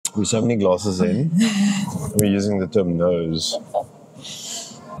We're so many glasses in. We're using the term nose.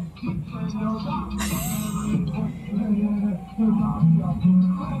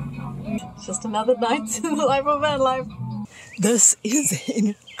 Just another night in the life of van life. This is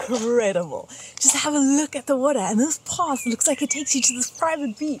incredible. Just have a look at the water, and this path looks like it takes you to this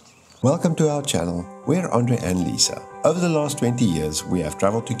private beach. Welcome to our channel. We're Andre and Lisa. Over the last 20 years, we have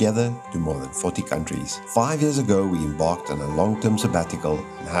traveled together to more than 40 countries. 5 years ago, we embarked on a long-term sabbatical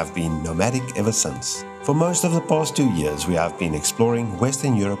and have been nomadic ever since. For most of the past 2 years, we have been exploring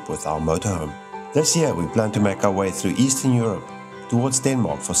Western Europe with our motorhome. This year, we plan to make our way through Eastern Europe towards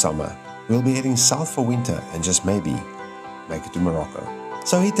Denmark for summer. We'll be heading south for winter and just maybe make it to Morocco.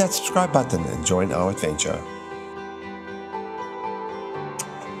 So hit that subscribe button and join our adventure.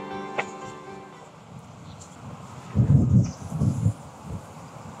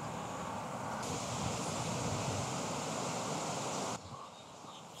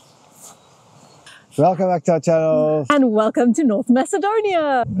 Welcome back to our channel. And welcome to North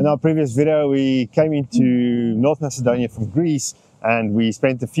Macedonia. In our previous video, we came into North Macedonia from Greece and we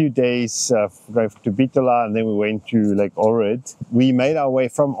spent a few days going to Bitola, and then we went to Lake Ohrid. We made our way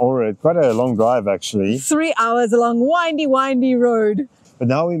from Ohrid, quite a long drive actually. 3 hours along windy road. But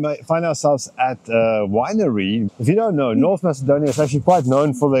now we might find ourselves at a winery. If you don't know, North Macedonia is actually quite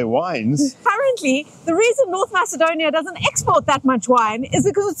known for their wines. Apparently, the reason North Macedonia doesn't export that much wine is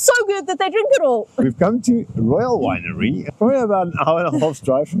because it's so good that they drink it all. We've come to Royal Winery, probably about an hour and a half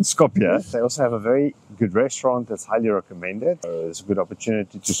drive from Skopje. They also have a very good restaurant that's highly recommended. It's a good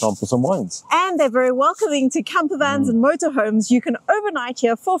opportunity to sample some wines. And they're very welcoming to camper vans and motorhomes. You can overnight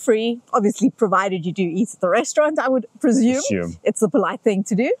here for free, obviously provided you do eat at the restaurant, I would presume. It's the polite thing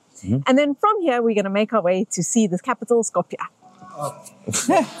to do. And then from here, we're going to make our way to see the capital, Skopje.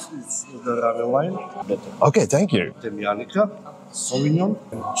 Okay, thank you. Sauvignon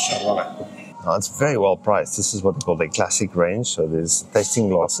and Chardonnay. Now, it's very well priced. This is what they call the classic range. So there's tasting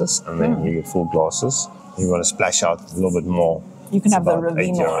glasses, and then you get full glasses. You want to splash out a little bit more. You can have the about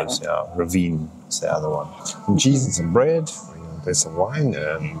Ravine one. €8. Yeah, Ravine is the other one. Some cheese and some bread. We're going to taste some wine,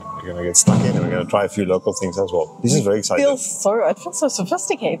 and we're going to get stuck in, and we're going to try a few local things as well. This is very exciting. It feels so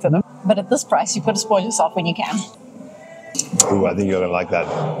sophisticated. But at this price, you've got to spoil yourself when you can. Ooh, I think you're going to like that.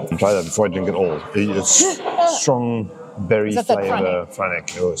 Try that before I drink it all. It's strong berry flavor.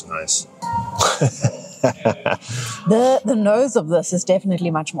 Frank. Oh, it's nice. The nose of this is definitely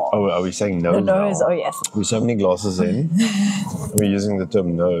much more. Oh, are we saying nose? The nose, now? oh yes. We're so many glasses in. We're using the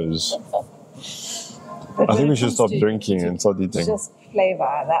term nose. I think we should stop drinking and start eating. Just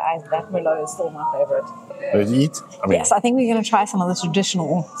flavor. That Merlot is still my favorite. Let's eat? Yes, I think we're going to try some of the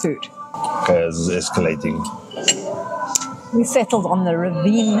traditional food. Okay, this is escalating. We settled on the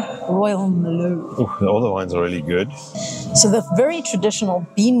Ravine Royal Merlot. Ooh, all the wines are really good. So the very traditional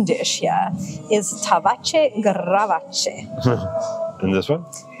bean dish here is tavache gravache. And this one?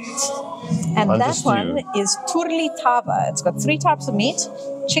 And that one is turli tava. It's got 3 types of meat: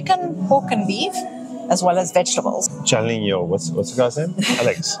 chicken, pork and beef, as well as vegetables. Channeling your, what's the guy's name?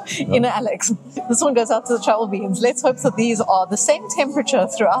 Alex. No? Inner Alex. This one goes out to the travel beans. Let's hope that these are the same temperature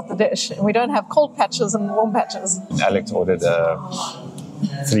throughout the dish, and we don't have cold patches and warm patches. Alex ordered a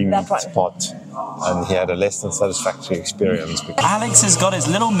 3-meat pot, and he had a less than satisfactory experience. Alex has got his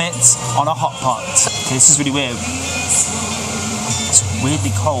little mitts on a hot pot. Okay, this is really weird. It's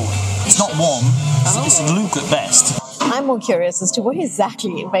weirdly cold. It's not warm. It's luke at best. I'm more curious as to what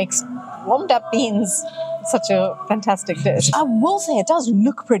exactly makes warmed up beans such a fantastic dish. I will say it does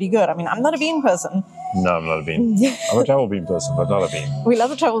look pretty good. I mean, I'm not a bean person. No, I'm not a bean. I'm a travel bean person, but not a bean. We love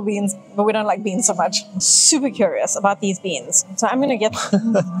the travel beans, but we don't like beans so much. I'm super curious about these beans. So I'm going to get...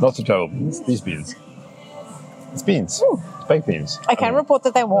 Not the travel beans, these beans. It's beans. It's baked beans. I can report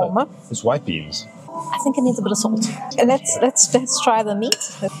that they're warm. It's white beans. I think it needs a bit of salt. Let's try the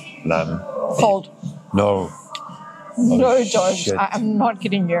meat. Lamb. Cold. No. No, George. Shit. I'm not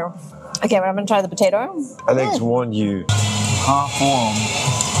kidding you. Okay, well, I'm going to try the potato. Alex warned you. Half warm,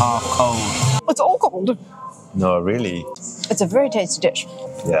 half cold. It's all cold. No, really? It's a very tasty dish.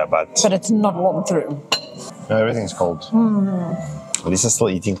 Yeah, but it's not warm through. No, everything's cold. Lisa's still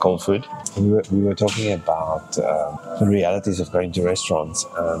eating cold food. We were talking about the realities of going to restaurants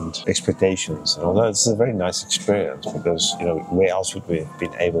and expectations. And although it's a very nice experience because, you know, where else would we have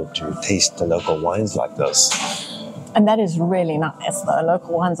been able to taste the local wines like this? And that is really nice. The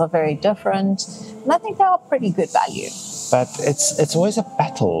local wines are very different. And I think they are pretty good value. But it's always a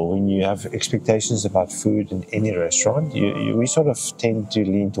battle when you have expectations about food in any restaurant. We sort of tend to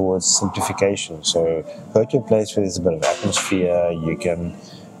lean towards simplification. So go to a place where there's a bit of atmosphere. You can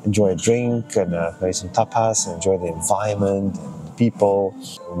enjoy a drink and maybe some tapas and enjoy the environment. And people.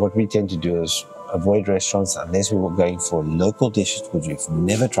 What we tend to do is avoid restaurants unless we were going for local dishes which we've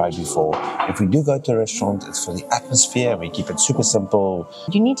never tried before. If we do go to a restaurant, it's for the atmosphere. We keep it super simple.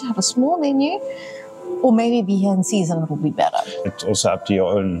 You need to have a small menu, or maybe be here in season, it will be better. It's also up to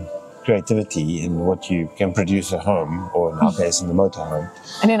your own creativity in what you can produce at home, or in our case, in the motorhome.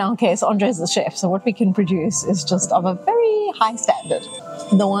 And in our case, Andre's the chef, so what we can produce is just of a very high standard.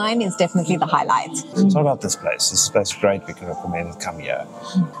 The wine is definitely the highlight. It's not about this place. This place is great. We can recommend it. Come here.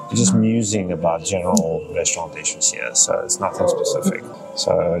 We're just musing about general restaurant dishes here, so it's nothing specific.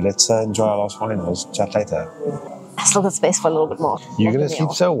 So let's enjoy our last wine. We'll chat later. I still got space for a little bit more. You're going to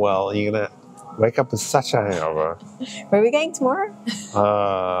sleep so well. You're going to wake up with such a hangover. Where are we going tomorrow?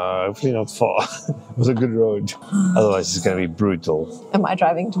 Hopefully not far. It was a good road. Otherwise, it's going to be brutal. Am I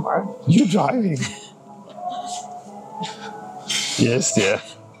driving tomorrow? You're driving. Yes, dear.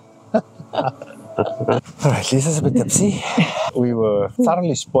 All right, Lisa's a bit tipsy. We were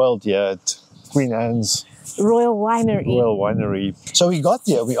thoroughly spoiled here at Queen Anne's Royal Winery. So we got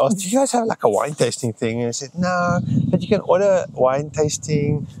there, we asked, do you guys have like a wine tasting thing? And they said, no, but you can order wine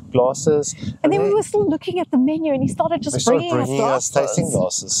tasting glasses. And then we were still looking at the menu and he started just bringing us tasting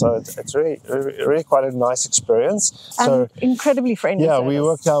glasses. So it's really quite a nice experience. So incredibly friendly. Yeah, service. we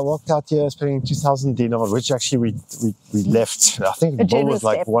walked out here spending 2,000 dinar, which actually we left. I think the bill was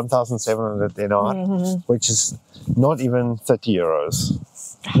like 1,700 dinar, which is not even 30 euros.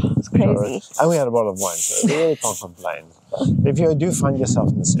 It's crazy. And we had a bottle of wine, so we really can't complain. If you do find yourself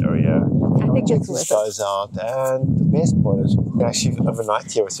in this area, check these guys out. And the best part is you can actually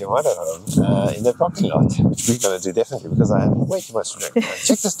overnight here with your motorhome in the parking lot, which we're going to do definitely because I have way too much to drink.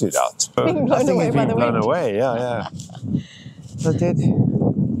 Check this dude out. Being blown away by the wind. Blown away, yeah. So dude.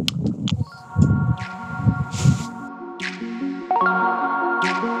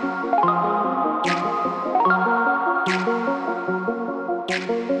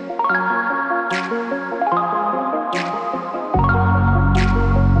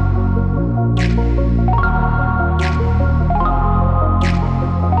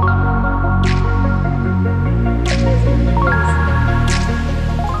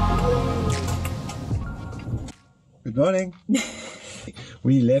 Good morning.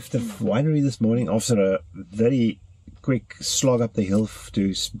 We left the winery this morning after a very quick slog up the hill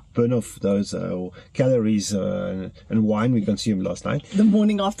to burn off those calories and wine we consumed last night. The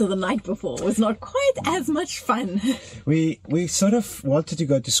morning after the night before was not quite as much fun. We sort of wanted to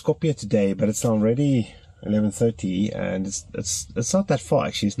go to Skopje today, but it's already 11:30 and it's not that far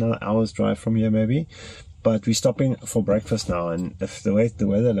actually. It's now an hour's drive from here maybe. But we're stopping for breakfast now, and if the way the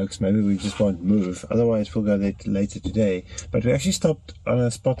weather looks, maybe we just won't move. Otherwise, we'll go there later today. But we actually stopped on a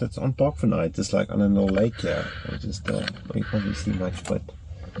spot that's on park for night. It's like on a little lake here. Just you can't really see much, but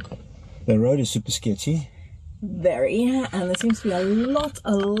the road is super sketchy. Very, and there seems to be a lot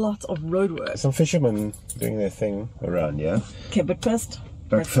of road work. Some fishermen doing their thing around, yeah. Okay, but first,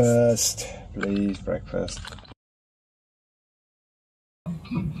 breakfast, please, breakfast.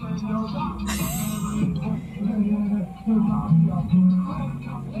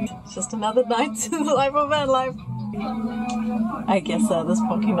 Just another night in the life of van life. I guess this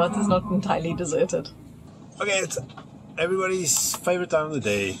parking lot is not entirely deserted. Okay, it's everybody's favorite time of the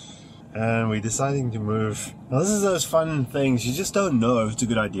day, and we're deciding to move. Now, this is those fun things you just don't know if it's a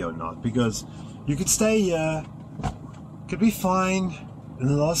good idea or not, because you could stay here, could be fine. In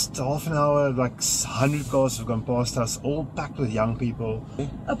the last half an hour, like 100 cars have gone past us, all packed with young people.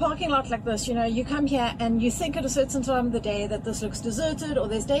 A parking lot like this, you know, you come here and you think at a certain time of the day that this looks deserted or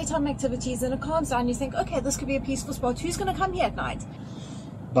there's daytime activities, and it calms down. You think, okay, this could be a peaceful spot. Who's going to come here at night?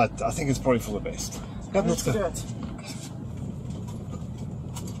 But I think it's probably for the best. Let's go. Do it.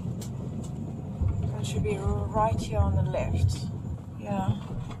 That should be right here on the left. Yeah.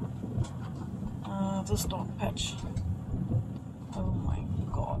 This dark patch. Oh my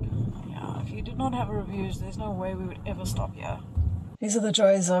God. Yeah, if you did not have reviews, there's no way we would ever stop here. These are the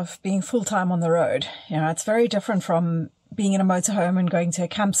joys of being full-time on the road. You know, it's very different from being in a motorhome and going to a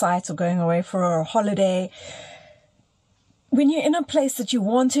campsite or going away for a holiday. When you're in a place that you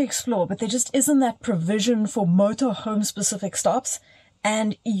want to explore, but there just isn't that provision for motorhome specific stops,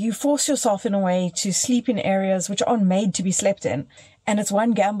 and you force yourself in a way to sleep in areas which aren't made to be slept in. And it's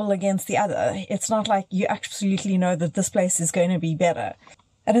one gamble against the other. It's not like you absolutely know that this place is going to be better.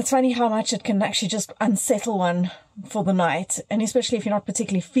 And it's funny how much it can actually just unsettle one for the night. And especially if you're not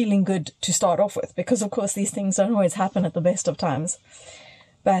particularly feeling good to start off with. Because, of course, these things don't always happen at the best of times.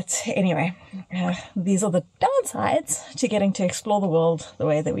 But anyway, these are the downsides to getting to explore the world the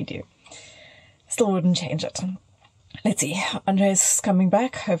way that we do. Still wouldn't change it. Let's see. Andre's coming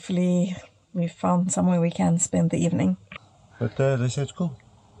back. Hopefully we've found somewhere we can spend the evening. But they say it's cool.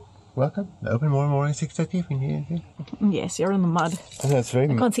 Welcome. They open more and more at 6:30 if you need anything. Yes, you're in the mud. That's very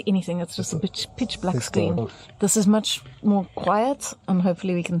I can't see anything. It's just a pitch black screen. This is much more quiet, and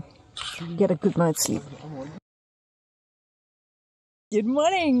hopefully we can get a good night's sleep. Good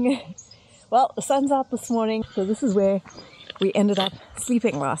morning. Well, the sun's out this morning, so this is where we ended up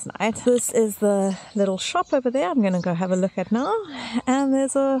sleeping last night. This is the little shop over there. I'm going to go have a look at now. And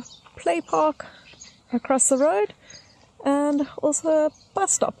there's a play park across the road and also a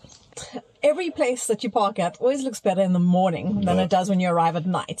bus stop. Every place that you park at always looks better in the morning than it does when you arrive at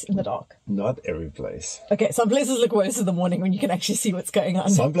night in the dark. Not every place. Okay, some places look worse in the morning when you can actually see what's going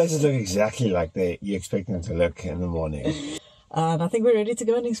on. Some places look exactly like you expect them to look in the morning. And I think we're ready to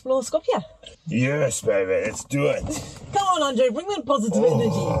go and explore Skopje. Yes, baby, let's do it. Come on, Andre, bring that positive energy.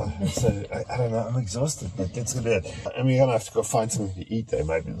 So, I don't know, I'm exhausted, but let's do it. And we're going to have to go find something to eat there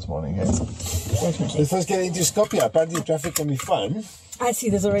maybe this morning. Hey? Definitely. Let's first get into Skopje. Apparently traffic can be fun. I see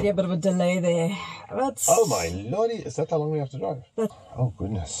there's already a bit of a delay there. Oh my lordy, is that how long we have to drive? Oh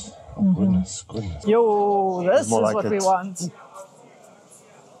goodness, goodness. Yo, this is like what we want. There's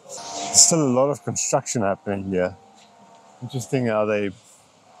still a lot of construction happening here. Interesting how they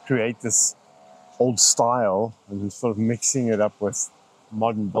create this old style and sort of mixing it up with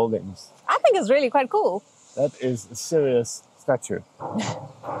modern buildings. I think it's really quite cool. That is a serious statue.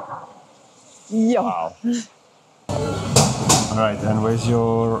 Yeah. Wow. All right, and where's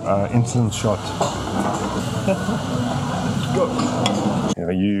your instant shot? Go.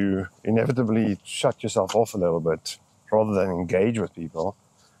 You inevitably shut yourself off a little bit rather than engage with people.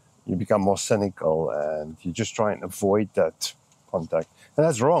 You become more cynical and you just try and avoid that contact. And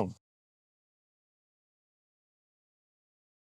that's wrong.